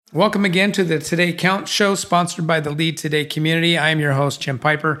Welcome again to the Today Count Show, sponsored by the Lead Today community. I am your host, Jim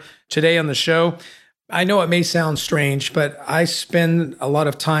Piper. Today on the show, I know it may sound strange, but I spend a lot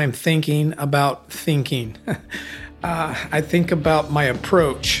of time thinking about thinking. I think about my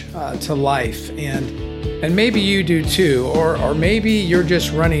approach to life, and maybe you do too, or maybe you're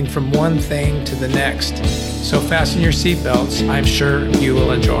just running from one thing to the next. So fasten your seatbelts. I'm sure you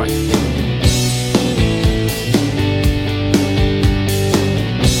will enjoy.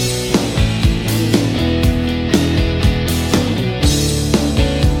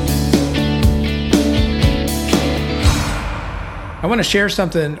 I want to share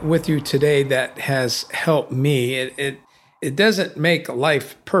something with you today that has helped me. It doesn't make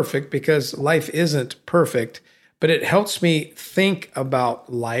life perfect because life isn't perfect, but it helps me think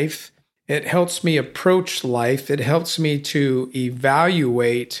about life. It helps me approach life. It helps me to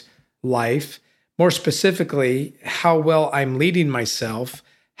evaluate life. More specifically, how well I'm leading myself,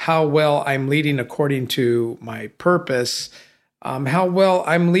 how well I'm leading according to my purpose, how well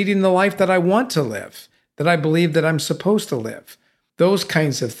I'm leading the life that I want to live, that I believe that I'm supposed to live. Those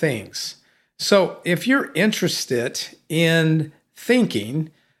kinds of things. So if you're interested in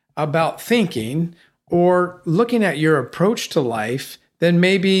thinking about thinking or looking at your approach to life, then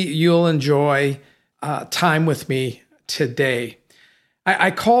maybe you'll enjoy time with me today.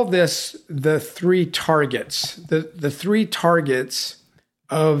 I call this the three targets, the three targets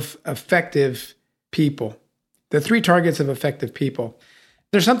of effective people. The three targets of effective people.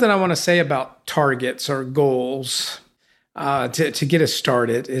 There's something I want to say about targets or goals. To get us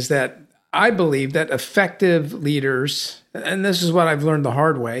started is that I believe that effective leaders, and this is what I've learned the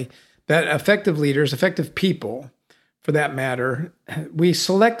hard way, that effective leaders, effective people, for that matter, we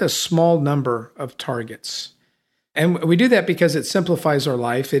select a small number of targets. And we do that because it simplifies our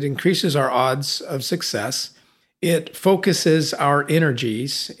life. It increases our odds of success. It focuses our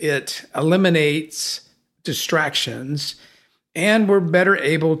energies. It eliminates distractions. And we're better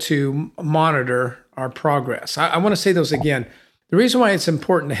able to monitor our progress. I want to say those again. The reason why it's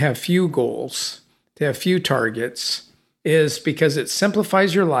important to have few goals, to have few targets, is because it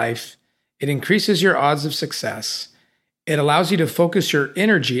simplifies your life. It increases your odds of success. It allows you to focus your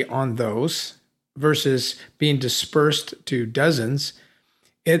energy on those versus being dispersed to dozens.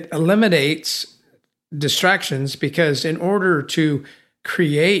 It eliminates distractions because in order to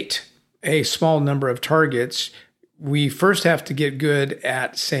create a small number of targets, we first have to get good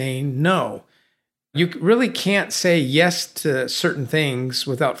at saying no. You really can't say yes to certain things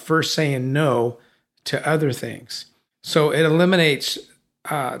without first saying no to other things. So it eliminates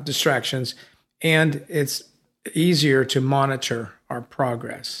distractions, and it's easier to monitor our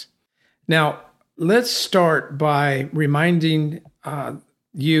progress. Now, let's start by reminding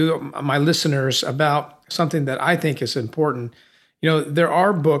you, my listeners, about something that I think is important. You know, there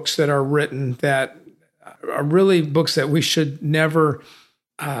are books that are written that are really books that we should never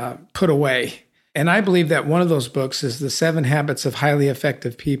put away. And I believe that one of those books is The 7 Habits of Highly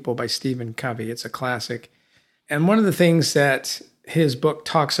Effective People by Stephen Covey. It's a classic. And one of the things that his book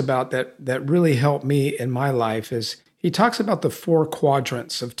talks about that really helped me in my life is he talks about the 4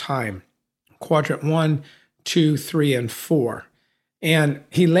 quadrants of time. Quadrant 1, 2, 3, and 4. And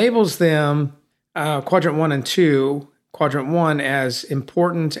he labels them, quadrant 1 and 2, quadrant 1 as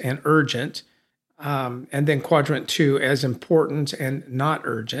important and urgent, and then quadrant 2 as important and not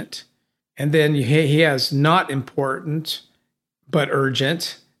urgent. And then he has not important, but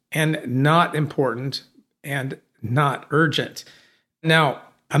urgent, and not important and not urgent. Now,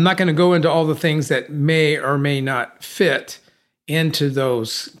 I'm not going to go into all the things that may or may not fit into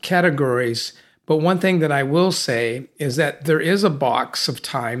those categories, but one thing that I will say is that there is a box of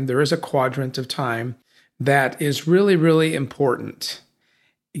time, there is a quadrant of time that is really, really important.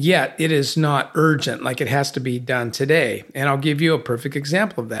 Yet it is not urgent, like it has to be done today. And I'll give you a perfect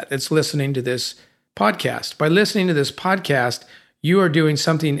example of that. It's listening to this podcast. By listening to this podcast, you are doing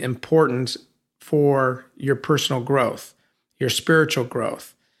something important for your personal growth, your spiritual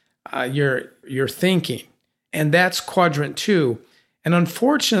growth, your thinking. And that's quadrant 2. And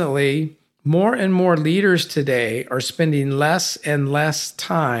unfortunately, more and more leaders today are spending less and less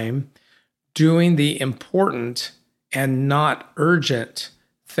time doing the important and not urgent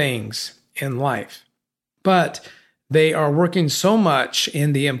things in life. But they are working so much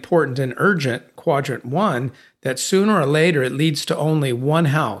in the important and urgent quadrant 1 that sooner or later it leads to only one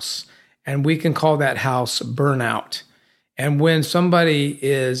house, and we can call that house burnout. And when somebody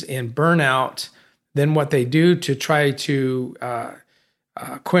is in burnout, then what they do to try to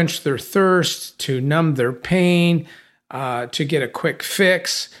quench their thirst, to numb their pain, to get a quick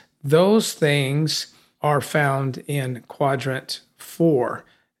fix, those things are found in quadrant 4.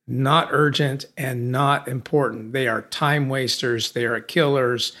 not urgent, and not important. They are time wasters. They are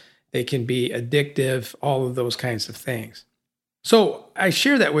killers. They can be addictive, all of those kinds of things. So I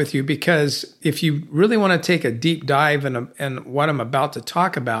share that with you because if you really want to take a deep dive in what I'm about to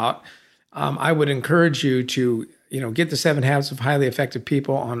talk about, I would encourage you to, get the 7 Habits of Highly Effective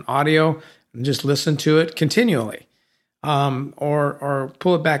People on audio and just listen to it continually, or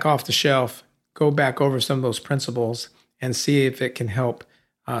pull it back off the shelf, go back over some of those principles and see if it can help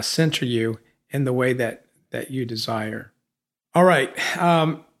center you in the way that you desire. All right.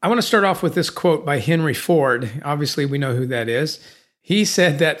 I want to start off with this quote by Henry Ford. Obviously, we know who that is. He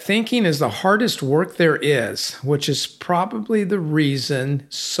said that thinking is the hardest work there is, which is probably the reason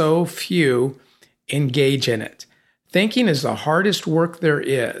so few engage in it. Thinking is the hardest work there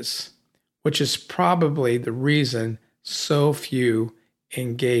is, which is probably the reason so few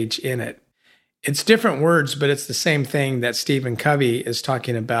engage in it. It's different words, but it's the same thing that Stephen Covey is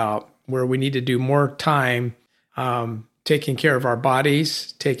talking about, where we need to do more time taking care of our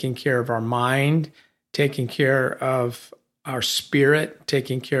bodies, taking care of our mind, taking care of our spirit,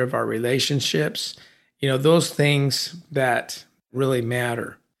 taking care of our relationships, those things that really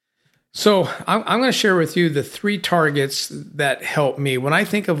matter. So I'm going to share with you the 3 targets that help me. When I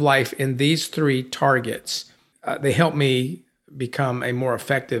think of life in these 3 targets, they help me become a more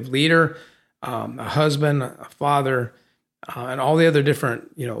effective leader, a husband, a father, and all the other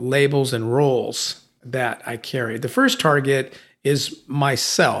different, labels and roles that I carry. The first target is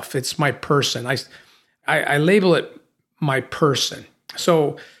myself. It's my person. I label it my person.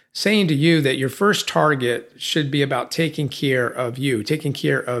 So saying to you that your first target should be about taking care of you, taking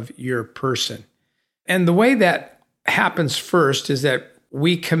care of your person. And the way that happens first is that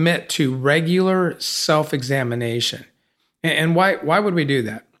we commit to regular self-examination. And why would we do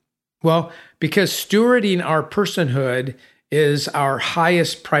that? Well, because stewarding our personhood is our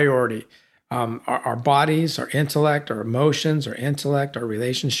highest priority. Our bodies, our intellect, our emotions, our intellect, our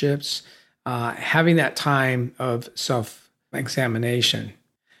relationships, having that time of self-examination.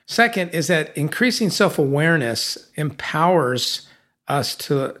 Second is that increasing self-awareness empowers us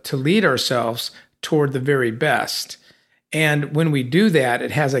to lead ourselves toward the very best. And when we do that,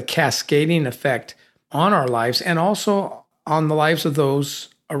 it has a cascading effect on our lives and also on the lives of those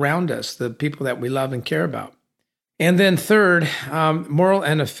around us, the people that we love and care about. And then third, moral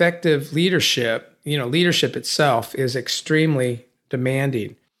and effective leadership. Leadership itself is extremely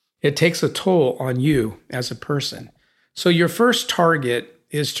demanding. It takes a toll on you as a person. So your first target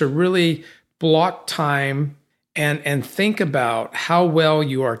is to really block time and think about how well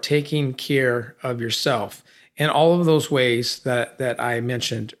you are taking care of yourself in all of those ways that I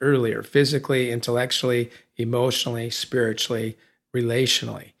mentioned earlier: physically, intellectually, emotionally, spiritually,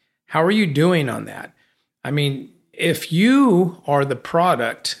 relationally. How are you doing on that? I mean, if you are the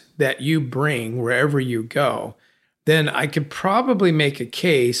product that you bring wherever you go, then I could probably make a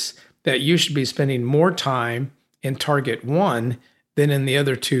case that you should be spending more time in target 1 than in the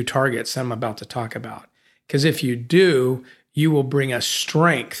other 2 targets I'm about to talk about. Because if you do, you will bring a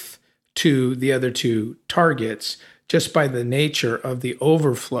strength to the other 2 targets just by the nature of the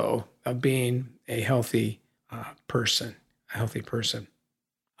overflow of being a healthy person.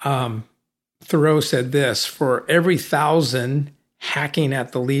 Thoreau said this: for every 1,000 hacking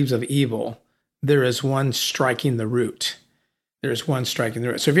at the leaves of evil, there is one striking the root. There's one striking the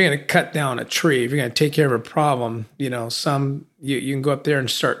root. So if you're going to cut down a tree, if you're going to take care of a problem, you can go up there and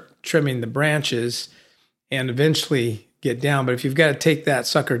start trimming the branches and eventually get down. But if you've got to take that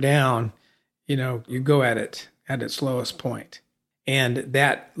sucker down, you go at it at its lowest point. And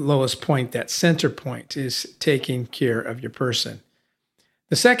that lowest point, that center point, is taking care of your person.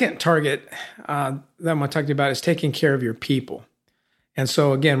 The second target that I'm going to talk to you about is taking care of your people. And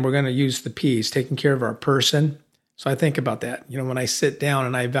so again, we're going to use the P's, taking care of our person. So I think about that. When I sit down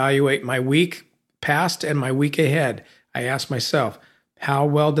and I evaluate my week past and my week ahead, I ask myself, how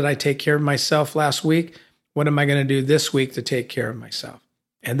well did I take care of myself last week? What am I going to do this week to take care of myself?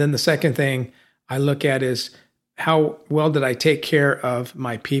 And then the second thing I look at is, how well did I take care of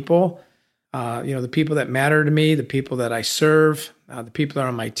my people? The people that matter to me, the people that I serve, the people that are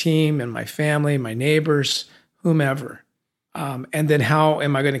on my team and my family, my neighbors, whomever. And then how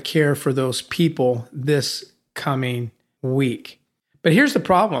am I going to care for those people this coming week? But here's the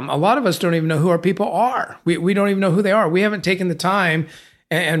problem. A lot of us don't even know who our people are. We don't even know who they are. We haven't taken the time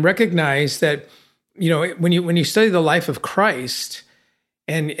and recognized that, when you study the life of Christ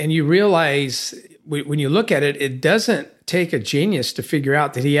and you realize when you look at it, it doesn't take a genius to figure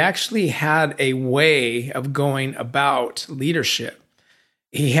out that he actually had a way of going about leadership.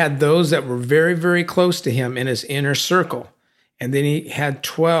 He had those that were very, very close to him in his inner circle. and then he had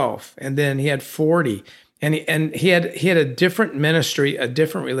 12, and then he had 40. And he had a different ministry, a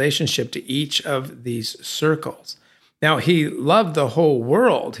different relationship to each of these circles. Now, he loved the whole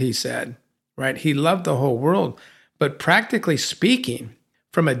world, he said, right? He loved the whole world. But practically speaking,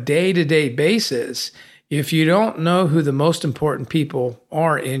 from a day-to-day basis, if you don't know who the most important people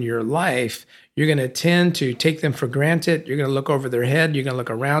are in your life, you're going to tend to take them for granted. You're going to look over their head. You're going to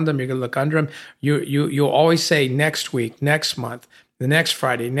look around them. You're going to look under them. You'll always say next week, next month, the next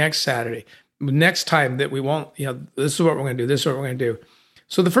Friday, next Saturday, next time that we won't, this is what we're going to do. This is what we're going to do.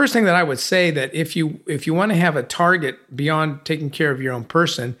 So the first thing that I would say that if you want to have a target beyond taking care of your own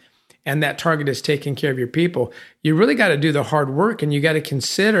person, and that target is taking care of your people, you really got to do the hard work, and you got to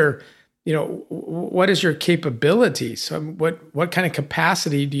consider, what is your capability? So what kind of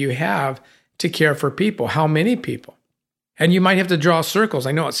capacity do you have to care for people? How many people? And you might have to draw circles.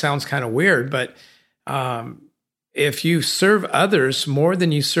 I know it sounds kind of weird, but if you serve others more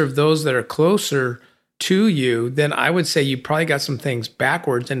than you serve those that are closer to you, then I would say you probably got some things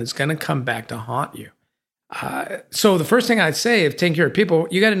backwards, and it's going to come back to haunt you. So the first thing I'd say, if taking care of people,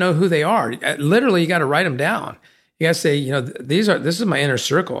 you got to know who they are. Literally, you got to write them down. You got to say, this is my inner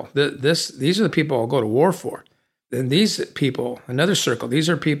circle. These are the people I'll go to war for. And these people, another circle, these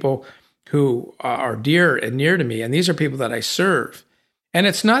are people who are dear and near to me, and these are people that I serve. And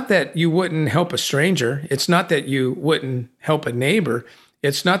it's not that you wouldn't help a stranger. It's not that you wouldn't help a neighbor.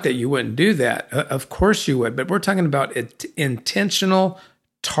 It's not that you wouldn't do that. Of course you would. But we're talking about an intentional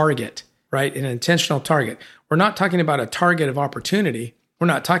target, right? An intentional target. We're not talking about a target of opportunity. We're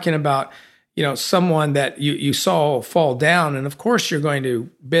not talking about, someone that you saw fall down. And of course you're going to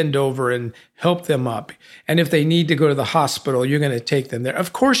bend over and help them up. And if they need to go to the hospital, you're going to take them there.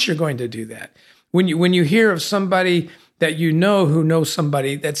 Of course you're going to do that. When you hear of somebody that who knows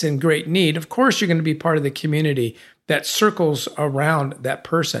somebody that's in great need, of course you're going to be part of the community that circles around that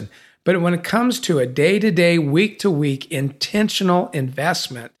person. But when it comes to a day-to-day, week-to-week intentional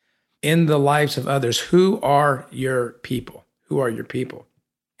investment in the lives of others, who are your people? Who are your people?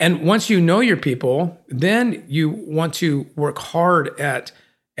 And once you know your people, then you want to work hard at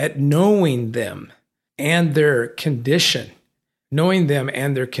knowing them and their condition. Knowing them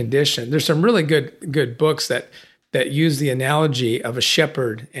and their condition. There's some really good books that use the analogy of a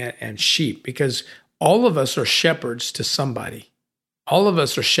shepherd and sheep, because all of us are shepherds to somebody. All of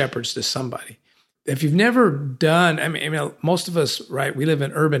us are shepherds to somebody. If you've never done, I mean, most of us, right, we live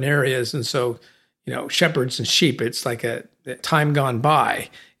in urban areas, and so, shepherds and sheep, it's like a time gone by.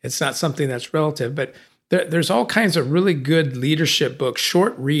 It's not something that's relative, but there's all kinds of really good leadership books,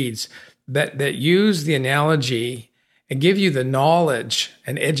 short reads that use the analogy and give you the knowledge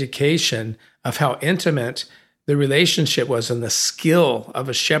and education of how intimate the relationship was and the skill of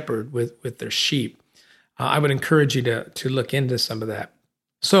a shepherd with their sheep. I would encourage you to look into some of that.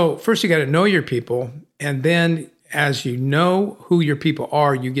 So first you got to know your people, and then as you know who your people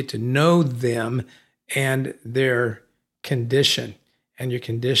are, you get to know them and their condition and your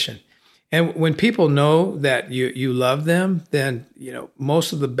condition. And when people know that you love them, then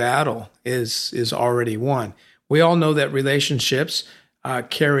most of the battle is already won. We all know that relationships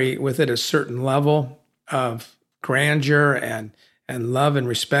carry with it a certain level of grandeur and love and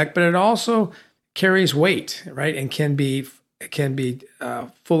respect, but it also carries weight, right? And can be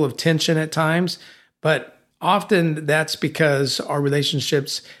full of tension at times. But often that's because our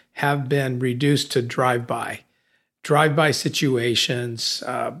relationships have been reduced to drive-by situations,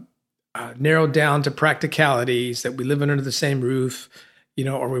 narrowed down to practicalities, that we live under the same roof,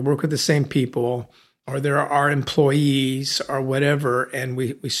 or we work with the same people, or there are employees or whatever, and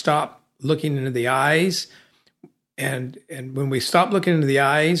we stop looking into the eyes. And when we stop looking into the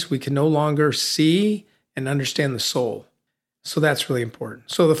eyes, we can no longer see and understand the soul. So that's really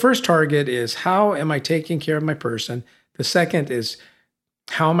important. So the first target is, how am I taking care of my person? The second is,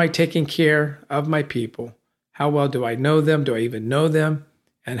 how am I taking care of my people? How well do I know them? Do I even know them?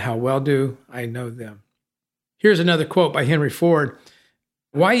 And how well do I know them? Here's another quote by Henry Ford.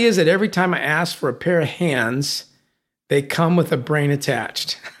 Why is it every time I ask for a pair of hands, they come with a brain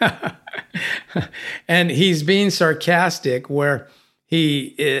attached? And he's being sarcastic, where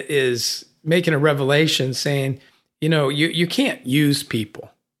he is making a revelation saying, you can't use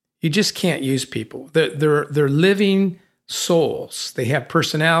people. You just can't use people. They're living souls. They have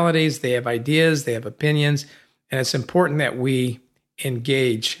personalities, they have ideas, they have opinions, and it's important that we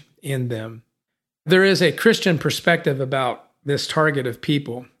engage in them. There is a Christian perspective about this target of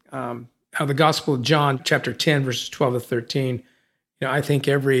people. Out of the Gospel of John, chapter 10, verses 12 to 13, I think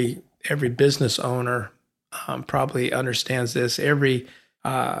every business owner probably understands this. Every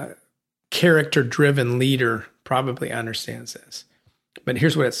character-driven leader probably understands this. But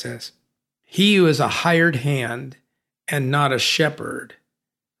here's what it says. He who is a hired hand and not a shepherd,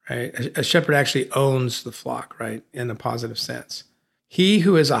 right? A shepherd actually owns the flock, right? In a positive sense. He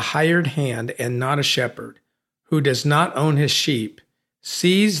who is a hired hand and not a shepherd, who does not own his sheep,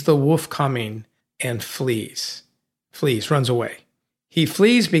 sees the wolf coming and flees, runs away. He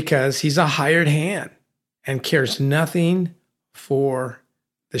flees because he's a hired hand and cares nothing for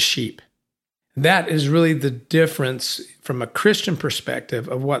the sheep. That is really the difference from a Christian perspective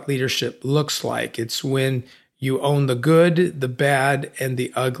of what leadership looks like. It's when you own the good, the bad, and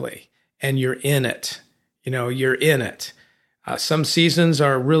the ugly, and you're in it. You're in it. Some seasons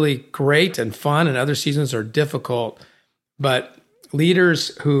are really great and fun, and other seasons are difficult. But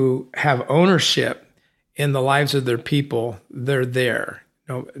leaders who have ownership in the lives of their people, they're there,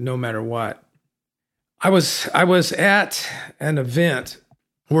 no matter what. I was at an event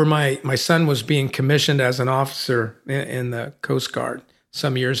where my son was being commissioned as an officer in the Coast Guard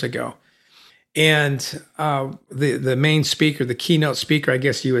some years ago. And the main speaker, the keynote speaker, I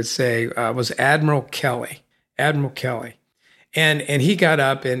guess you would say, was Admiral Kelly. And he got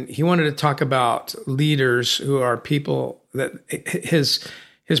up and he wanted to talk about leaders who are people that his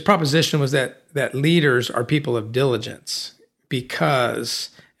proposition was that leaders are people of diligence because,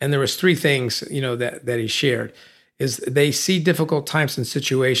 and there was three things, that he shared, is they see difficult times and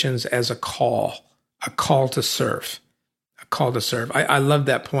situations as a call to serve. I love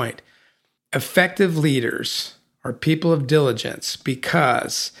that point. Effective leaders are people of diligence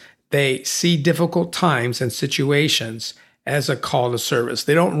because they see difficult times and situations as a call to service.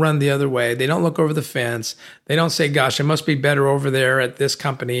 They don't run the other way. They don't look over the fence. They don't say, gosh, it must be better over there at this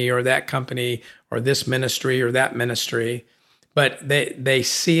company or that company or this ministry or that ministry. But they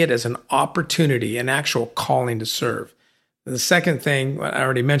see it as an opportunity, an actual calling to serve. The second thing, I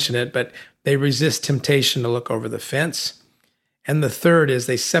already mentioned it, but they resist temptation to look over the fence. And the third is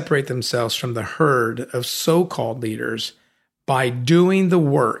they separate themselves from the herd of so-called leaders by doing the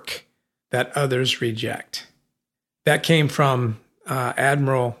work that others reject. That came from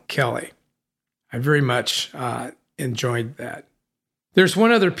Admiral Kelly. I very much enjoyed that. There's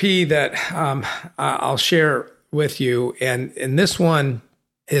one other P that I'll share with you, and this one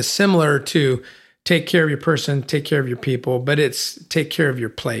is similar to take care of your person, take care of your people, but it's take care of your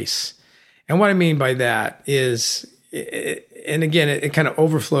place. And what I mean by that is, and again, it kind of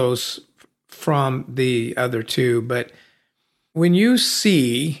overflows from the other two, but when you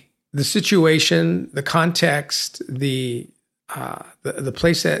see the situation, the context, the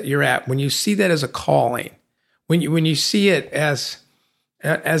place that you're at, when you see that as a calling, when you see it as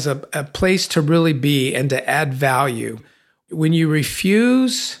a place to really be and to add value, when you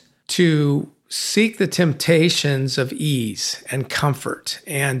refuse to seek the temptations of ease and comfort,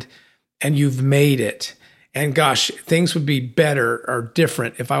 and you've made it, and gosh, things would be better or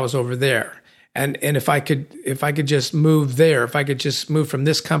different if I was over there. And if I could just move there, if I could just move from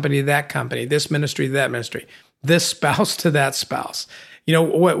this company to that company, this ministry to that ministry, this spouse to that spouse,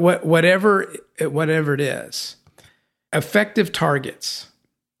 whatever it is, effective targets.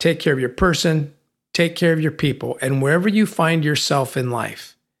 Take care of your person, take care of your people, and wherever you find yourself in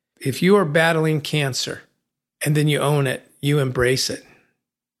life, if you are battling cancer and then you own it, you embrace it.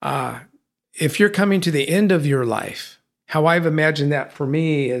 If you're coming to the end of your life, how I've imagined that for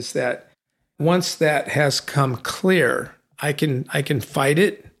me is that once that has come clear, I can fight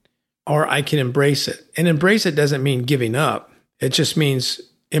it or I can embrace it. And embrace it doesn't mean giving up. It just means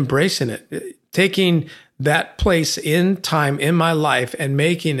embracing it, taking that place in time in my life and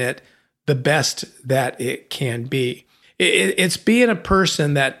making it the best that it can be. It's being a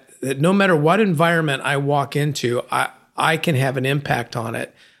person that no matter what environment I walk into, I can have an impact on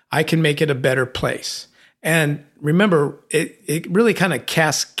it. I can make it a better place. And remember, it really kind of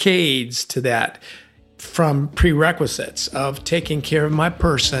cascades to that from prerequisites of taking care of my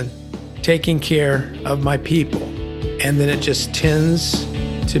person, taking care of my people. And then it just tends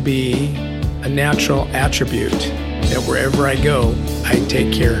to be a natural attribute that wherever I go, I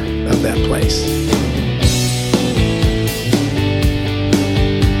take care of that place.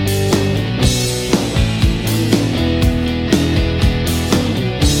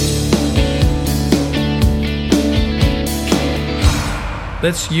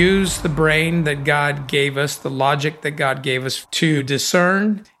 Let's use the brain that God gave us, the logic that God gave us to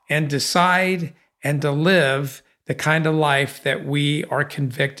discern and decide and to live the kind of life that we are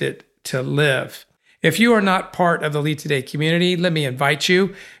convicted to live. If you are not part of the Lead Today community, let me invite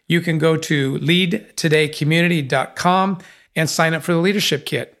you. You can go to leadtodaycommunity.com and sign up for the Leadership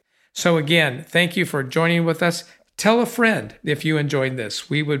Kit. So again, thank you for joining with us. Tell a friend if you enjoyed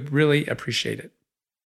this. We would really appreciate it.